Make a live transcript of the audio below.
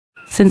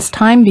Since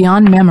time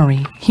beyond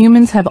memory,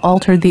 humans have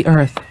altered the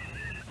earth,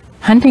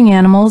 hunting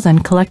animals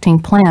and collecting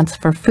plants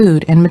for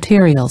food and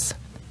materials,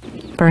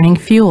 burning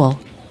fuel,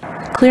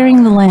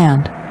 clearing the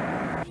land,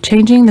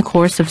 changing the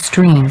course of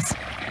streams,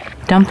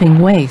 dumping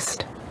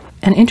waste,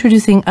 and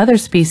introducing other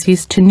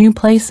species to new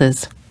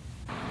places.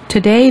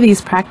 Today,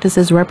 these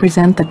practices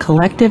represent the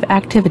collective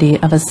activity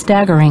of a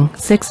staggering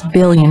 6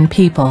 billion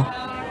people.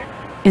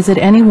 Is it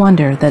any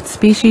wonder that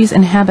species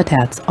and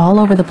habitats all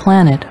over the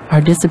planet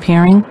are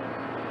disappearing?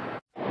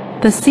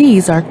 The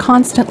seas are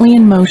constantly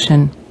in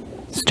motion,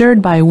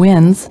 stirred by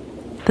winds,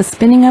 the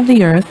spinning of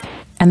the Earth,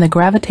 and the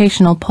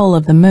gravitational pull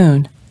of the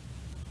Moon.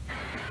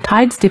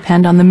 Tides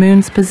depend on the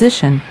Moon's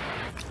position,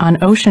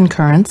 on ocean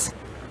currents,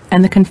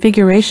 and the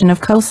configuration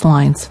of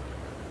coastlines.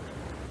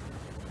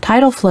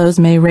 Tidal flows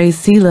may raise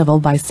sea level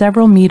by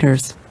several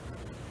meters.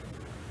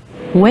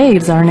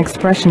 Waves are an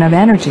expression of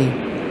energy.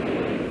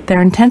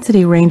 Their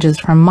intensity ranges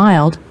from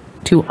mild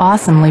to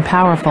awesomely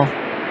powerful.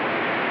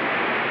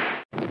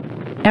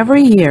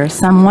 Every year,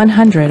 some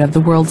 100 of the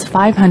world's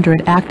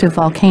 500 active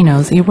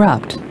volcanoes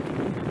erupt.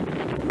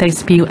 They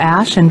spew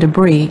ash and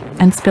debris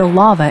and spill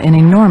lava in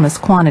enormous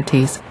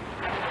quantities,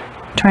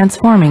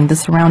 transforming the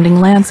surrounding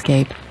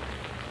landscape.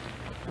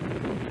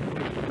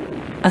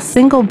 A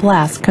single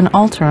blast can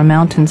alter a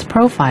mountain's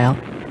profile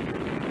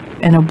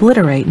and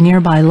obliterate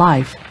nearby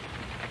life.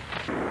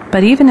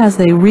 But even as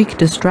they wreak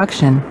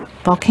destruction,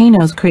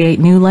 volcanoes create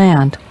new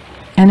land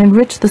and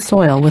enrich the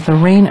soil with a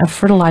rain of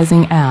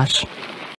fertilizing ash.